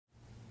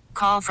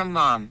Call from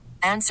mom.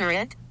 Answer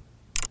it.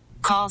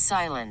 Call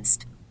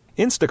silenced.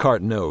 Instacart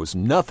knows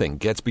nothing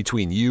gets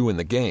between you and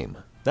the game.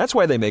 That's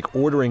why they make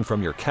ordering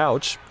from your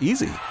couch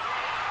easy.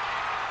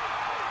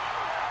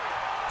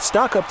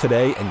 Stock up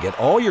today and get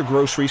all your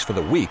groceries for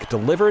the week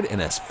delivered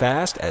in as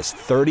fast as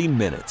 30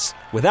 minutes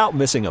without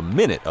missing a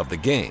minute of the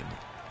game.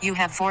 You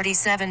have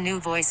 47 new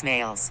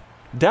voicemails.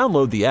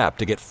 Download the app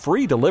to get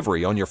free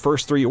delivery on your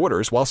first 3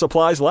 orders while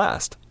supplies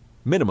last.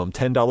 Minimum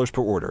 $10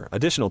 per order.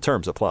 Additional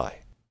terms apply.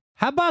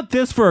 How about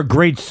this for a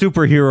great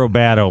superhero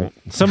battle?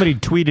 Somebody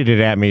tweeted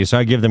it at me, so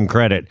I give them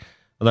credit,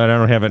 although I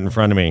don't have it in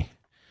front of me.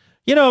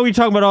 You know, we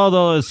talk about all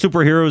the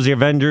superheroes, the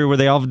Avenger, where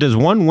they all does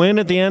one win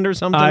at the end or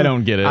something. I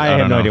don't get it. I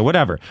have no idea.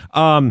 Whatever.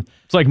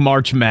 It's like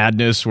March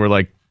Madness, where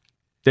like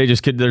they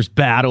just get there's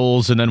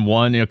battles, and then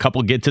a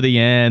couple get to the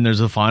end. There's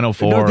the final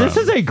four. No, this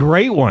is a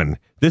great one.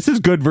 This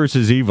is good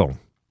versus evil.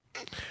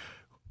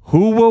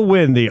 Who will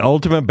win the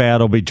ultimate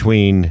battle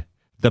between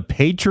the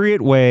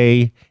Patriot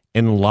Way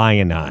and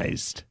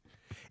Lionized?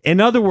 In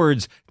other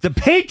words, the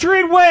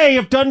Patriot Way,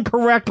 if done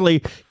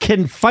correctly,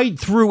 can fight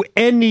through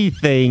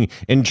anything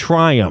and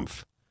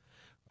triumph.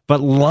 But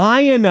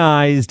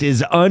Lionized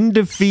is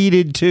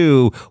undefeated,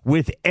 too,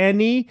 with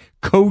any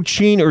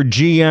coaching or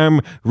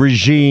GM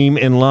regime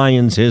in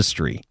Lions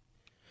history.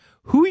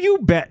 Who you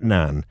betting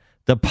on?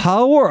 The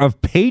power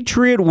of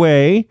Patriot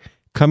Way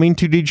coming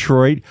to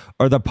Detroit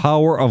or the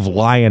power of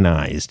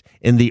Lionized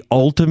in the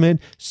ultimate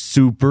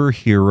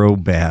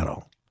superhero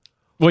battle?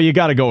 Well, you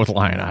got to go with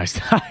Lionized.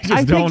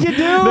 I think you do.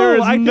 There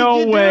is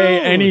no way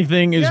do.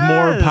 anything is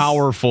more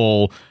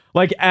powerful.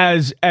 Like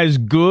as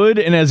good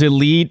and as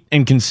elite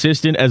and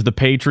consistent as the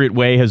Patriot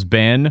Way has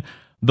been,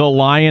 the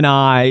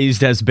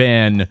Lionized has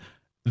been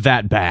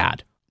that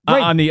bad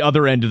on the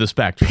other end of the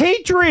spectrum.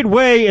 Patriot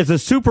Way as a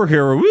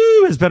superhero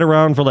has been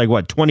around for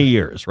 20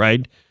 years,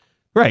 right?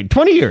 Right,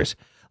 20 years.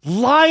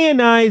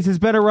 Lionized has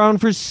been around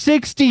for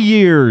 60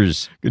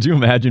 years. Could you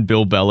imagine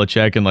Bill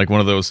Belichick in one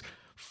of those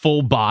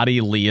full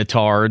body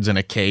leotards and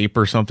a cape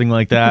or something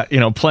like that,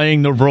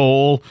 playing the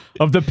role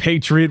of the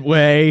Patriot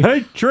Way.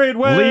 Patriot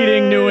Way.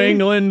 Leading New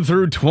England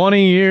through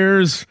 20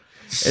 years,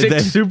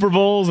 6 Super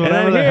Bowls,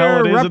 whatever the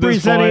hell it is at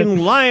this point. Representing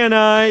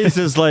Lionized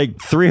is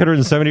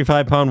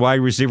 375-pound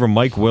wide receiver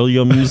Mike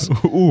Williams.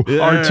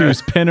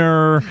 Artus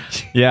Pinner.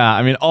 Yeah,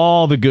 I mean,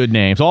 all the good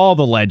names, all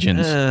the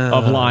legends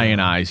of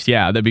Lionized.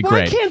 Yeah, that'd be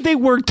great. Why can't they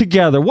work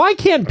together? Why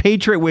can't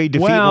Patriot Way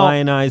defeat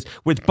Lionized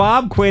with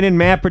Bob Quinn and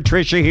Matt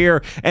Patricia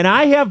here? And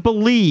I have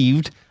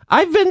believed,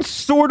 I've been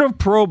sort of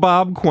pro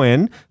Bob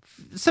Quinn.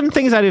 Some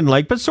things I didn't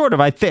like, but sort of.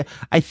 I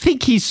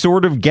think he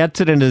sort of gets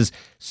it and has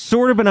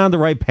sort of been on the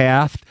right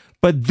path.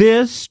 But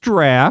this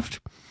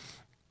draft,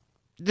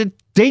 it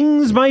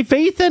dings my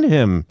faith in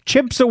him,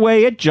 chips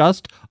away at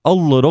just a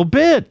little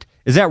bit.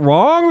 Is that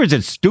wrong, or is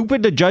it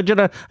stupid to judge it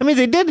on? I mean,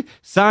 they did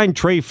sign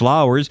Trey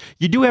Flowers.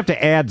 You do have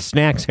to add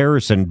Snacks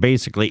Harrison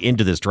basically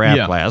into this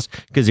draft class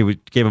because he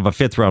gave up a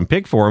 5th-round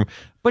pick for him.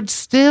 But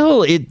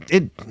still,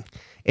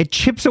 it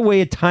chips away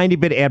a tiny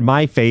bit at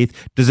my faith.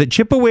 Does it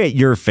chip away at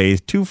your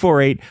faith?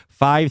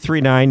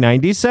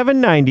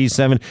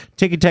 248-539-9797.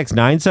 Ticket text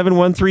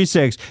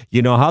 97136.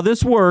 You know how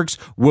this works.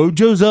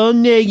 Wojo's all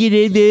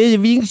negative.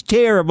 Everything's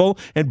terrible.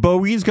 And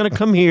Bogey's going to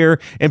come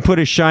here and put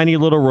a shiny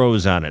little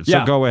rose on it.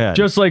 So go ahead.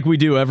 Just like we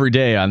do every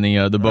day on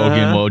the Bogey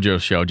and Wojo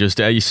show.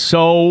 Just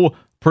so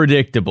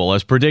predictable.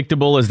 As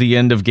predictable as the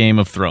end of Game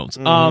of Thrones.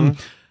 No,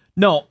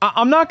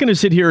 I'm not going to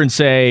sit here and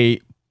say,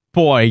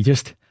 boy,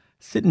 just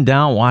sitting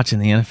down watching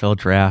the NFL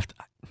draft,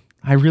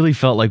 I really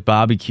felt like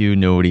Bobby Q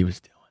knew what he was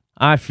doing.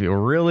 I feel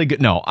really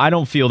good. No, I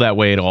don't feel that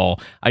way at all.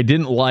 I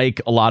didn't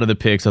like a lot of the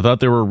picks. I thought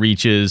there were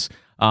reaches.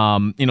 The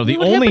what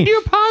only happened to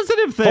your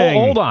positive thing?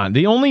 Hold on.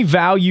 The only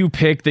value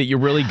pick that you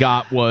really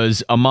got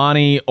was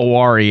Amani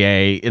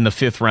Oruwariye in the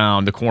 5th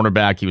round, the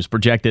cornerback. He was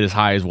projected as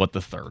high as the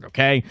 3rd.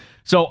 Okay,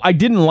 so I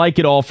didn't like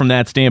it all from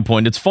that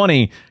standpoint. It's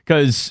funny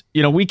because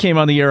we came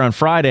on the air on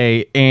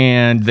Friday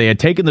and they had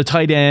taken the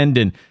tight end,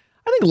 and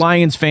I think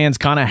Lions fans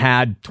kind of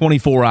had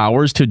 24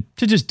 hours to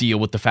just deal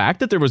with the fact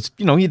that there was,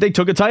 they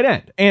took a tight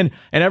end. And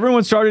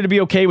everyone started to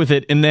be okay with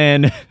it. And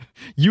then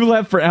you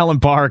left for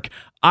Allen Park.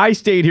 I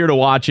stayed here to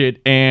watch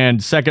it, and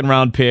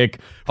 2nd-round pick.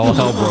 All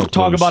hell broke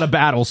Talk loose. about a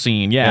battle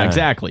scene. Yeah,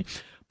 exactly.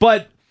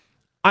 But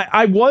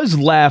I was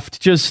left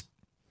just,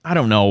 I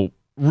don't know,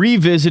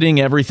 revisiting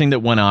everything that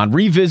went on,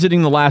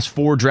 revisiting the last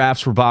 4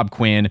 drafts for Bob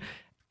Quinn,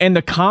 and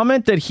the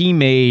comment that he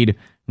made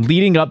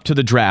leading up to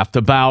the draft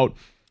about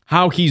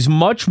how he's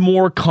much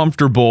more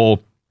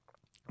comfortable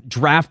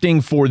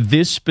drafting for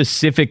this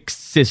specific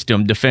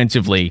system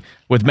defensively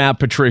with Matt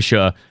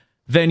Patricia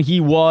than he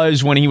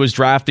was when he was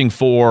drafting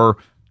for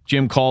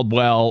Jim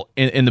Caldwell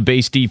in the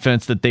base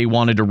defense that they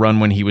wanted to run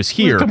when he was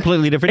here.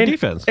 Completely different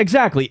defense.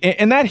 Exactly.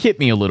 And that hit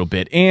me a little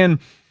bit. And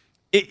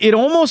it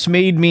almost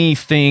made me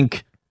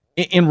think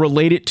and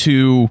relate it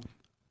to,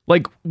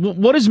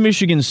 what has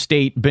Michigan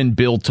State been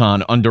built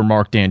on under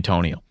Mark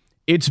D'Antonio?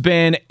 It's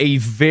been a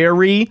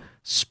very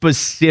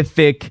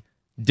specific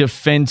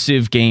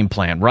defensive game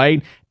plan,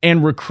 right?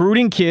 And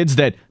recruiting kids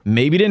that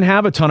maybe didn't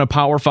have a ton of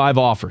Power 5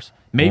 offers.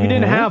 Maybe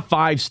didn't have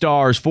 5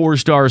 stars, 4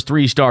 stars,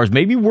 3 stars.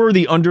 Maybe were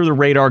the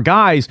under-the-radar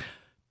guys,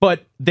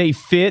 but they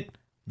fit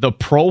the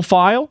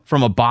profile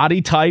from a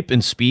body type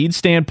and speed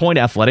standpoint,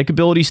 athletic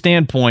ability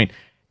standpoint,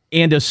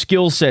 and a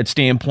skill set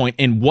standpoint,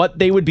 and what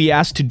they would be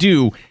asked to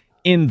do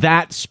in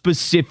that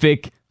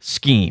specific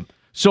scheme.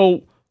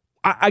 So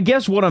I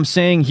guess what I'm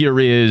saying here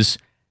is,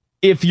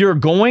 if you're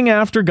going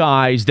after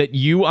guys that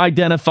you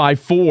identify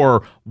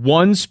for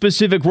one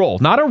specific role,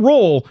 not a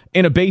role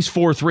in a base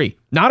 4-3,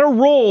 not a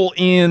role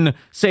in,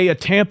 say, a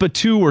Tampa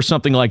 2 or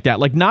something like that,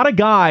 like not a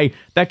guy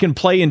that can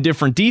play in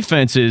different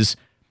defenses,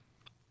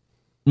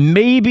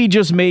 maybe,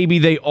 just maybe,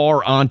 they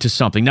are onto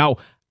something. Now,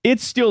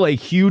 it's still a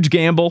huge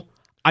gamble.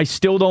 I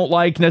still don't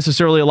like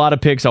necessarily a lot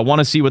of picks. I want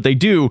to see what they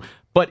do.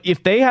 But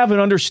if they have an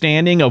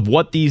understanding of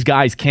what these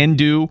guys can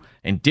do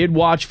and did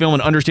watch film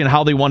and understand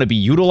how they want to be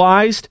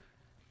utilized,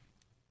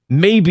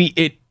 maybe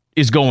it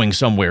is going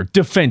somewhere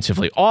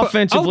defensively.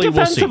 Offensively,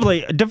 we'll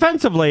see.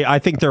 Defensively, I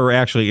think they're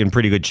actually in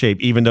pretty good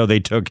shape, even though they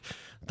took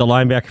the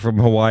linebacker from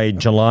Hawaii,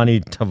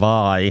 Jelani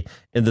Tavai,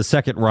 in the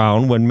second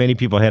round when many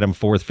people had him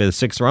 4th,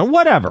 5th, 6th round.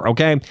 Whatever,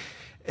 okay?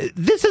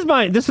 This is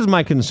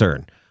my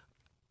concern.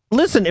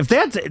 Listen, if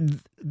that's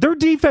their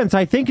defense,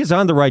 I think, is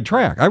on the right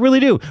track. I really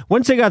do.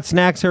 Once they got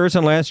Snacks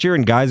Harrison last year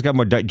and guys got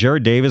more,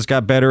 Jared Davis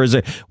got better as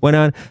it went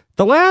on.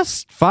 The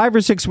last 5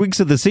 or 6 weeks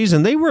of the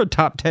season, they were a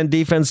top 10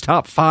 defense,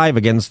 top 5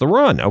 against the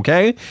run,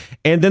 okay?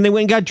 And then they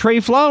went and got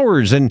Trey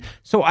Flowers. And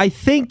so I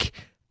think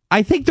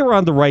they're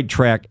on the right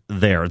track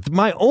there.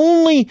 My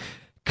only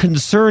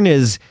concern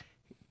is,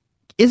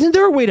 isn't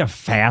there a way to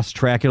fast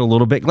track it a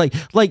little bit?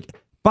 Like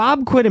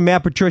Bob Quinn and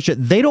Matt Patricia,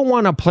 they don't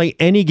want to play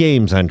any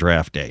games on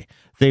draft day.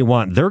 They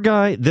want their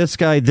guy, this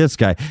guy, this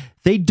guy.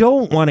 They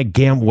don't want to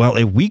gamble. Well,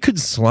 if we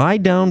could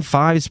slide down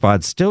 5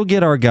 spots, still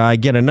get our guy,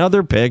 get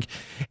another pick.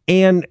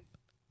 And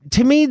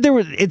to me,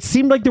 it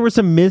seemed like there were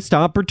some missed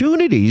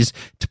opportunities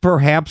to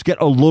perhaps get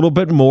a little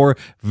bit more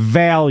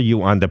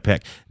value on the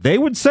pick. They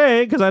would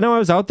say, because I know I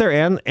was out there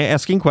and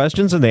asking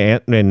questions,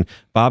 and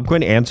Bob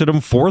Quinn answered them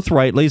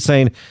forthrightly,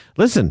 saying,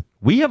 listen,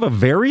 we have a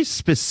very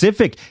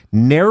specific,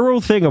 narrow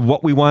thing of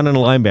what we want in a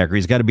linebacker.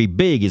 He's got to be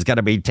big. He's got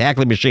to be a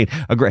tackling machine.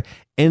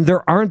 And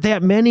there aren't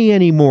that many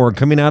anymore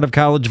coming out of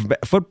college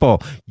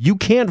football. You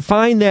can't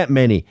find that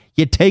many.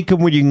 You take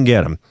them when you can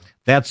get them.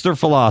 That's their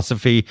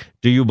philosophy.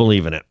 Do you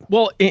believe in it?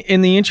 Well,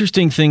 and the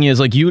interesting thing is,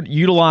 like, you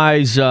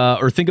utilize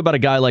or think about a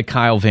guy like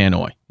Kyle Van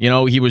Noy. You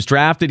know, he was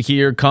drafted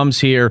here, comes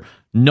here,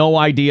 no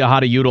idea how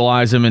to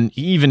utilize him. And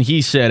even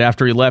he said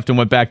after he left and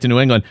went back to New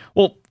England,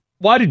 well,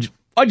 why'd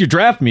you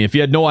draft me if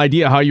you had no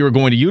idea how you were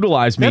going to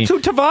utilize me? That's who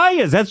Tavai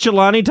is. That's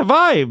Jelani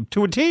Tavai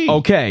to a T.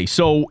 Okay,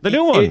 so the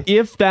new one.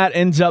 If that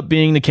ends up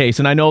being the case,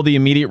 and I know the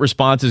immediate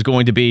response is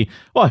going to be,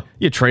 well,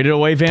 you traded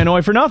away Van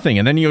Noy for nothing,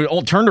 and then you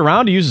turned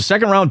around to use a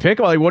second-round pick.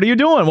 Like, what are you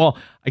doing? Well,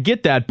 I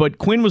get that, but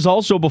Quinn was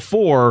also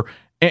before,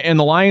 and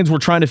the Lions were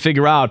trying to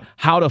figure out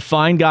how to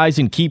find guys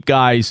and keep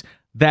guys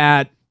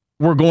that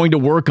were going to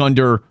work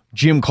under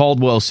Jim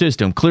Caldwell's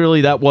system.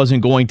 Clearly, that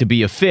wasn't going to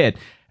be a fit.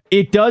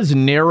 It does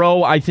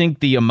narrow, I think,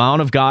 the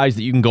amount of guys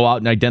that you can go out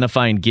and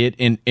identify and get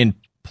and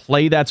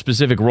play that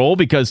specific role,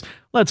 because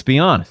let's be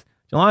honest,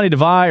 Jelani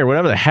Tavai, or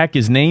whatever the heck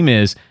his name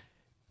is,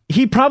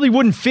 he probably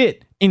wouldn't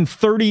fit in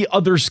 30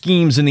 other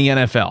schemes in the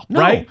NFL,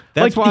 right?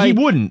 That's why he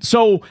wouldn't.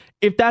 So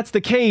if that's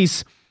the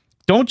case,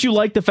 don't you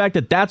like the fact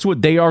that that's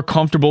what they are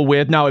comfortable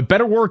with? Now, it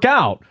better work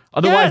out.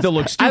 Otherwise, they'll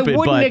look stupid. I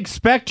wouldn't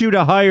expect you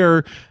to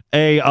hire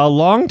a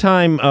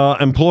longtime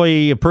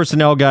employee, a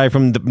personnel guy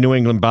from New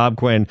England, Bob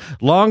Quinn,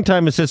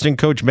 longtime assistant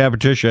coach Matt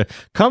Patricia,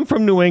 come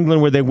from New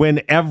England where they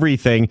win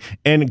everything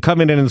and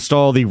come in and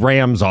install the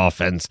Rams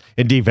offense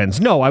and defense.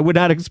 No, I would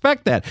not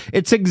expect that.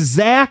 It's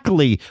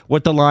exactly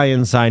what the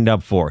Lions signed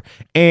up for.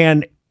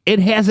 And it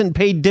hasn't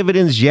paid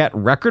dividends yet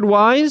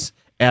record-wise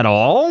at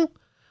all.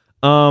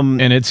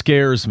 And it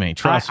scares me,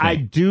 trust me. I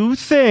do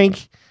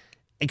think,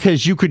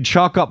 because you could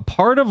chalk up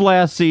part of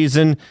last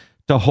season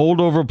to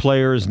holdover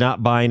players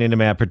not buying into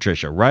Matt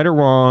Patricia. Right or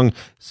wrong,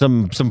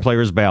 some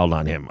players bailed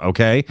on him,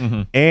 okay?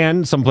 Mm-hmm.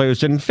 And some players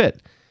didn't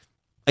fit.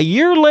 A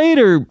year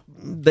later,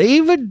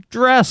 they've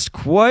addressed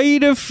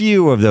quite a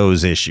few of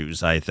those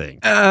issues, I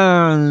think.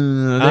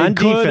 On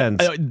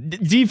defense.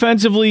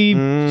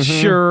 Defensively,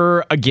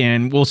 sure.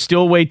 Again, we'll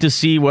still wait to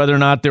see whether or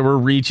not there were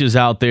reaches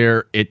out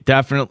there. It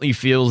definitely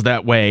feels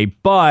that way,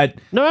 but...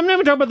 No, I'm not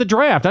even talking about the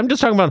draft. I'm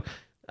just talking about...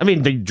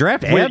 the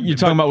draft... You're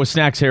talking about with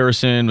Snacks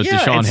Harrison, with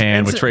Deshaun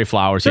Hand, with Trey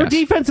Flowers, their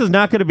defense is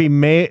not going to be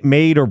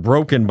made or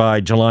broken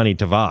by Jelani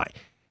Tavai.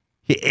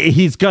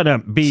 He's going to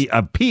be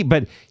a P,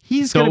 but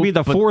he's going to be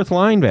the fourth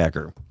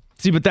linebacker.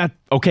 See, but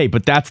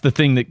that's the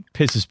thing that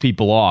pisses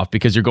people off,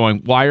 because you're going,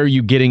 why are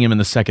you getting him in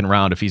the second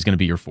round if he's going to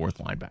be your fourth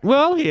linebacker?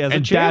 Well, he has a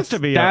chance to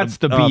be. That's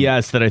the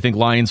BS that I think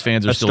Lions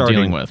fans are still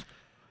dealing with.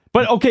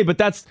 But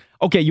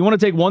you want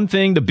to take one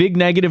thing, the big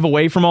negative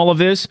away from all of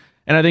this,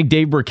 and I think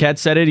Dave Burkett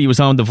said it. He was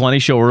on the Valenti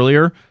show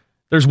earlier.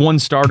 There's one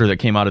starter that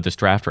came out of this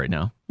draft right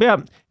now. Yeah,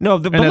 no,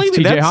 and that's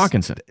TJ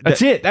Hawkinson.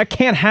 That's it. That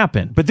can't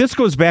happen. But this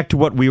goes back to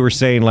what we were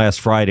saying last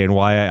Friday and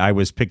why I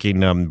was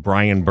picking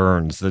Brian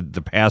Burns,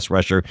 the pass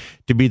rusher,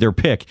 to be their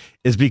pick,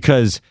 is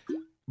because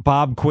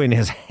Bob Quinn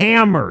has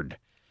hammered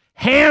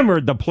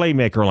the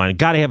playmaker line.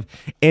 Got to have,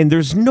 and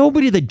there's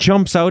nobody that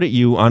jumps out at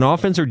you on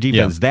offense or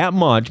defense that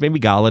much,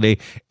 maybe Galladay,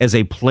 as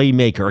a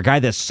playmaker, a guy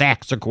that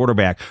sacks a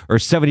quarterback or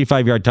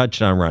 75-yard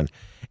touchdown run.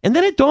 And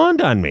then it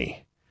dawned on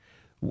me.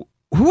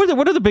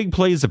 What are the big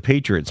plays the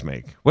Patriots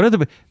make? What are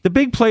the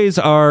big plays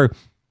are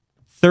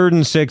 3rd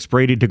and 6,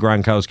 Brady to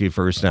Gronkowski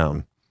first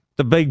down.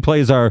 The big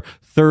plays are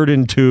 3rd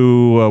and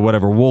 2,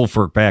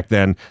 Wolford back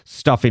then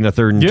stuffing a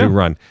 3rd and 2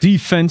 run.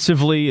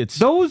 Defensively,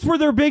 those were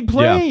their big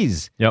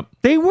plays. Yep.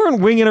 They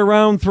weren't winging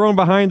around, throwing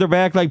behind their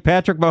back like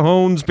Patrick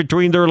Mahomes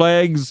between their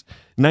legs,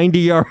 90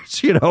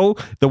 yards,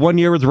 the 1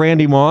 year with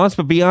Randy Moss.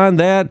 But beyond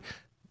that,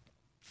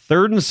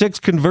 3rd and 6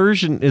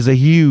 conversion is a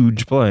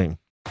huge play.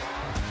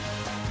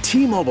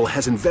 T-Mobile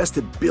has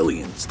invested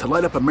billions to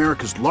light up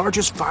America's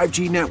largest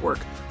 5G network,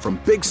 from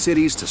big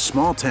cities to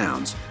small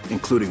towns,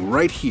 including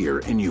right here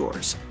in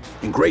yours.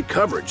 And great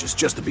coverage is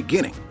just the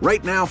beginning.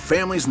 Right now,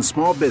 families and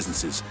small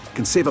businesses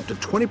can save up to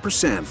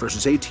 20%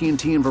 versus AT&T and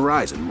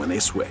Verizon when they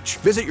switch.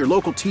 Visit your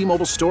local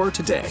T-Mobile store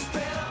today.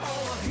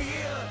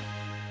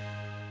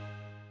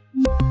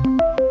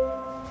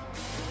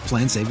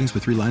 Plan savings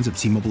with 3 lines of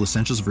T-Mobile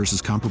Essentials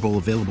versus comparable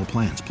available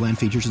plans. Plan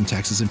features and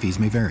taxes and fees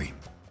may vary.